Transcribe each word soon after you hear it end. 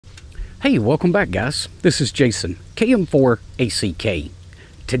Hey, welcome back guys. This is Jason, KM4ACK.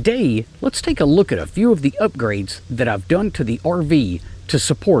 Today, let's take a look at a few of the upgrades that I've done to the RV to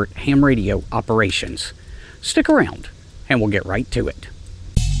support ham radio operations. Stick around and we'll get right to it.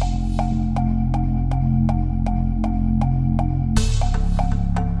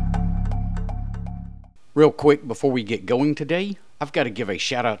 Real quick before we get going today, I've got to give a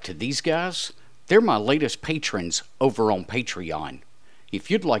shout out to these guys. They're my latest patrons over on Patreon. If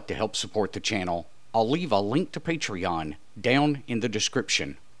you'd like to help support the channel, I'll leave a link to Patreon down in the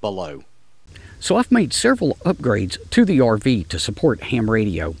description below. So I've made several upgrades to the RV to support ham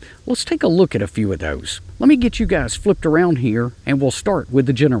radio. Let's take a look at a few of those. Let me get you guys flipped around here and we'll start with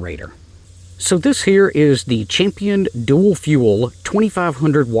the generator. So this here is the Champion dual fuel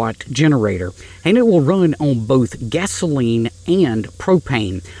 2500 watt generator, and it will run on both gasoline and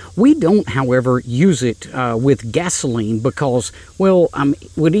propane. We don't, however, use it with gasoline because, well, I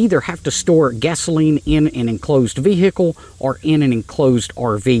would either have to store gasoline in an enclosed vehicle or in an enclosed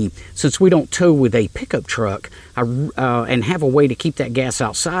RV. Since we don't tow with a pickup truck and have a way to keep that gas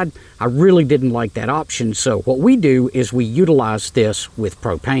outside, I really didn't like that option. So what we do is we utilize this with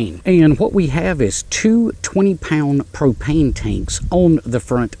propane. And what we have is two 20-pound propane tanks on the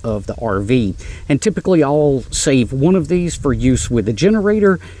front of the RV. And typically I'll save one of these for use with the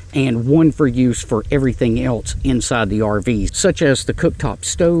generator and one for use for everything else inside the RV, such as the cooktop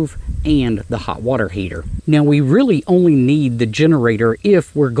stove and the hot water heater. Now we really only need the generator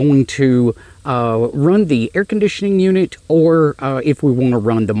if we're going to run the air conditioning unit or if we want to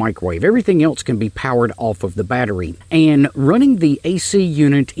run the microwave. Everything else can be powered off of the battery. And running the AC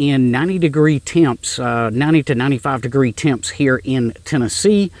unit in 90-degree temps, 90 to 95-degree temps here in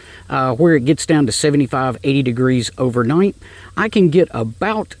Tennessee, where it gets down to 75, 80 degrees overnight, I can get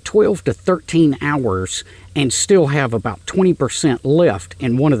about 12 to 13 hours and still have about 20% left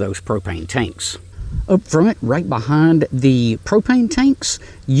in one of those propane tanks. Up front, right behind the propane tanks,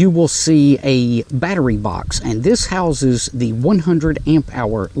 you will see a battery box, and this houses the 100 amp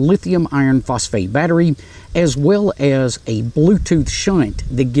hour lithium iron phosphate battery, as well as a Bluetooth shunt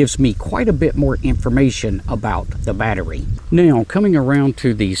that gives me quite a bit more information about the battery. Now, coming around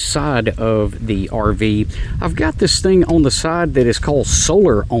to the side of the RV, I've got this thing on the side that is called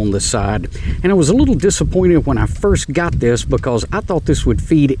solar on the side, and I was a little disappointed when I first got this because I thought this would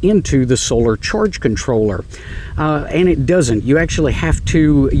feed into the solar charge controller, and it doesn't. You actually have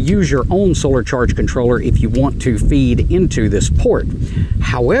to use your own solar charge controller if you want to feed into this port.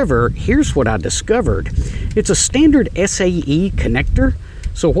 However, here's what I discovered. It's a standard SAE connector.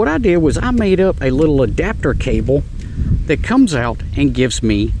 So what I did was I made up a little adapter cable that comes out and gives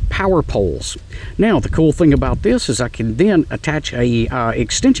me power poles. Now the cool thing about this is I can then attach a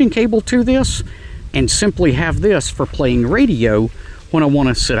extension cable to this and simply have this for playing radio when I want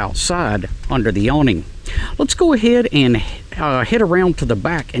to sit outside under the awning. Let's go ahead and head around to the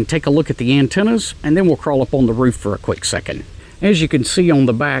back and take a look at the antennas, and then we'll crawl up on the roof for a quick second. As you can see on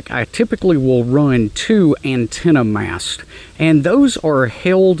the back, I typically will run two antenna masts, and those are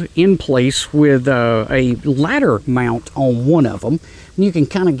held in place with a ladder mount on one of them. And you can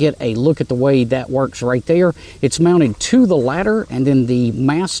kind of get a look at the way that works right there. It's mounted to the ladder, and then the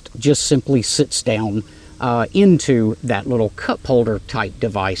mast just simply sits down into that little cup holder type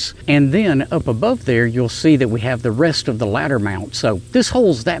device. And then up above there, you'll see that we have the rest of the ladder mount. So this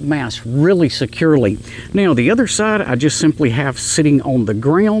holds that mast really securely. Now the other side, I just simply have sitting on the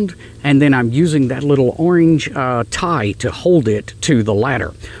ground, and then I'm using that little orange tie to hold it to the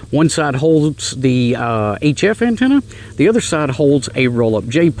ladder. One side holds the HF antenna, the other side holds a roll-up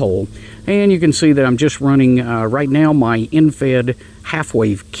J-pole. And you can see that I'm just running right now my in-fed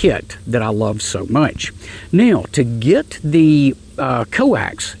half-wave kit that I love so much. Now, to get the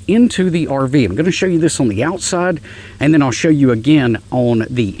coax into the RV, I'm going to show you this on the outside, and then I'll show you again on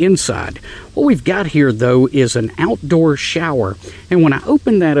the inside. What we've got here, though, is an outdoor shower. And when I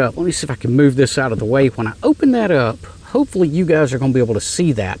open that up, let me see if I can move this out of the way. When I open that up, hopefully you guys are going to be able to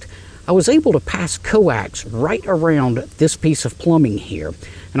see that. I was able to pass coax right around this piece of plumbing here,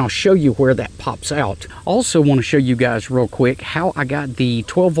 and I'll show you where that pops out. Also want to show you guys real quick how I got the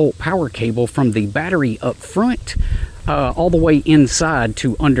 12-volt power cable from the battery up front all the way inside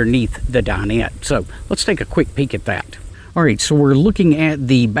to underneath the dinette. So let's take a quick peek at that. All right, so we're looking at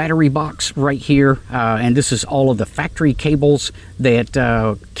the battery box right here, and this is all of the factory cables that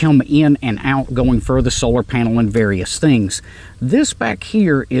come in and out going for the solar panel and various things. This back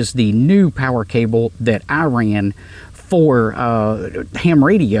here is the new power cable that I ran for ham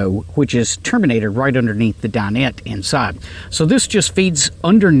radio, which is terminated right underneath the dinette inside. So this just feeds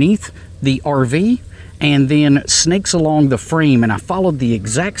underneath the RV, and then snakes along the frame, and I followed the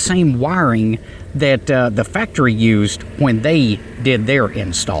exact same wiring that the factory used when they did their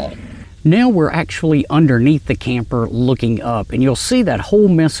install. Now we're actually underneath the camper looking up, and you'll see that whole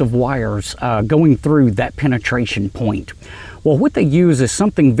mess of wires going through that penetration point. Well, what they use is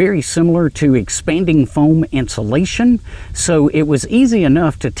something very similar to expanding foam insulation, so it was easy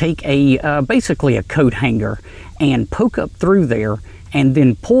enough to take basically a coat hanger and poke up through there and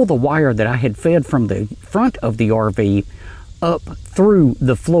then pull the wire that I had fed from the front of the RV up through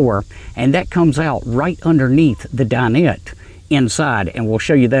the floor, and that comes out right underneath the dinette inside, and we'll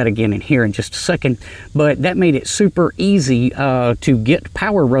show you that again in here in just a second. But that made it super easy to get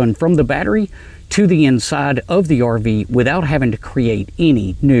power run from the battery to the inside of the RV without having to create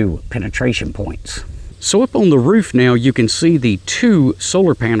any new penetration points. So up on the roof now, you can see the 2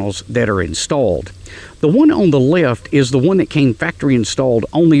 solar panels that are installed. The one on the left is the one that came factory installed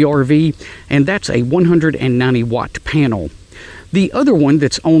on the RV, and that's a 190 watt panel. The other one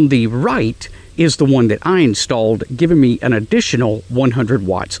that's on the right is the one that I installed, giving me an additional 100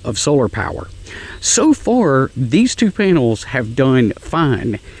 watts of solar power. So far, these 2 panels have done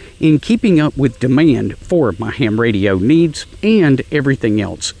fine in keeping up with demand for my ham radio needs and everything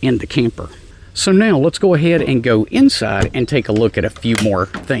else in the camper. So now let's go ahead and go inside and take a look at a few more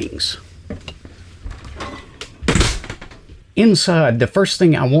things. Inside, the first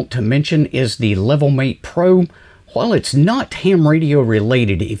thing I want to mention is the Levelmate Pro. While it's not ham radio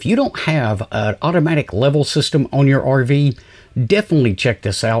related, if you don't have an automatic level system on your RV, definitely check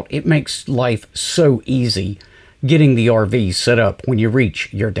this out. It makes life so easy getting the RV set up when you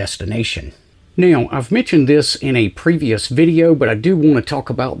reach your destination. Now, I've mentioned this in a previous video, but I do want to talk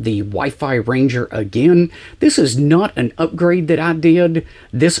about the Wi-Fi Ranger again. This is not an upgrade that I did.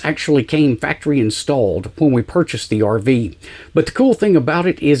 This actually came factory installed when we purchased the RV. But the cool thing about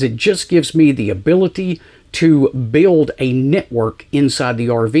it is it just gives me the ability to build a network inside the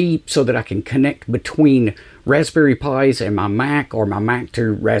RV so that I can connect between Raspberry Pis and my Mac, or my Mac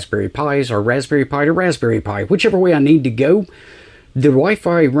to Raspberry Pis, or Raspberry Pi to Raspberry Pi, whichever way I need to go. The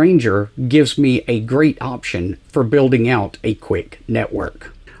Wi-Fi Ranger gives me a great option for building out a quick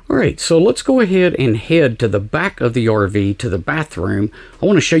network. Alright, so let's go ahead and head to the back of the RV to the bathroom. I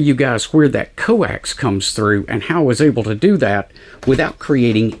want to show you guys where that coax comes through and how I was able to do that without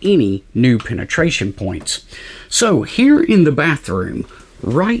creating any new penetration points. So here in the bathroom,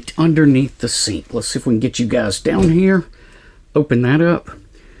 right underneath the sink, let's see if we can get you guys down here. Open that up.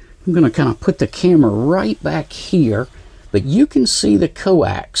 I'm going to kind of put the camera right back here, but you can see the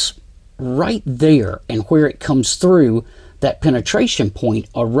coax right there and where it comes through that penetration point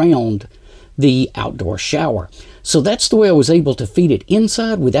around the outdoor shower. So that's the way I was able to feed it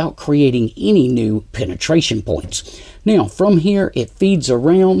inside without creating any new penetration points. Now from here it feeds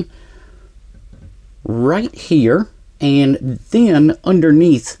around right here and then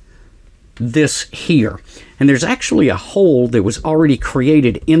underneath this here. And there's actually a hole that was already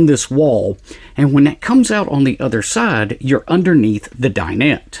created in this wall, and when that comes out on the other side, you're underneath the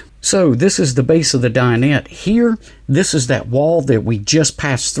dinette. So this is the base of the dinette here. This is that wall that we just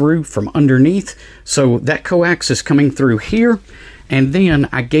passed through from underneath. So that coax is coming through here, and then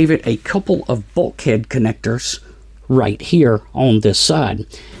I gave it a couple of bulkhead connectors right here on this side.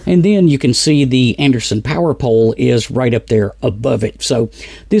 And then you can see the Anderson power pole is right up there above it. So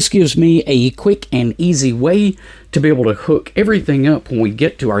this gives me a quick and easy way to be able to hook everything up when we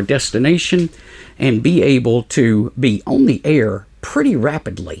get to our destination and be able to be on the air pretty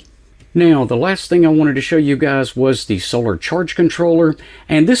rapidly. Now, the last thing I wanted to show you guys was the solar charge controller,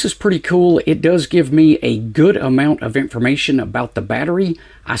 and this is pretty cool. It does give me a good amount of information about the battery.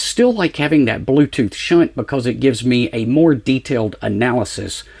 I still like having that Bluetooth shunt because it gives me a more detailed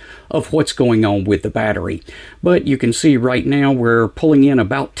analysis of what's going on with the battery. But you can see right now we're pulling in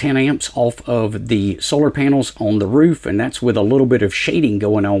about 10 amps off of the solar panels on the roof, and that's with a little bit of shading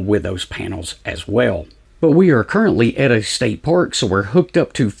going on with those panels as well. But we are currently at a state park, so we're hooked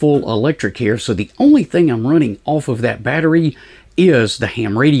up to full electric here. So the only thing I'm running off of that battery is the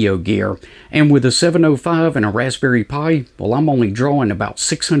ham radio gear. And with a 705 and a Raspberry Pi, well, I'm only drawing about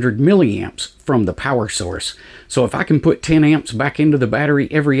 600 milliamps from the power source. So if I can put 10 amps back into the battery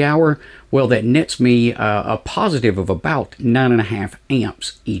every hour, well, that nets me a positive of about 9.5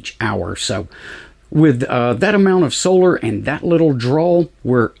 amps each hour. So with that amount of solar and that little draw,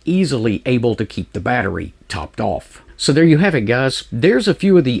 we're easily able to keep the battery topped off. So there you have it, guys. There's a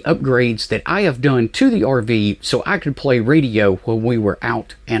few of the upgrades that I have done to the RV so I could play radio when we were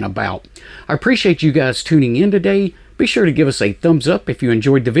out and about. I appreciate you guys tuning in today. Be sure to give us a thumbs up if you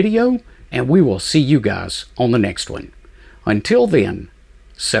enjoyed the video, and we will see you guys on the next one. Until then,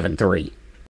 7-3.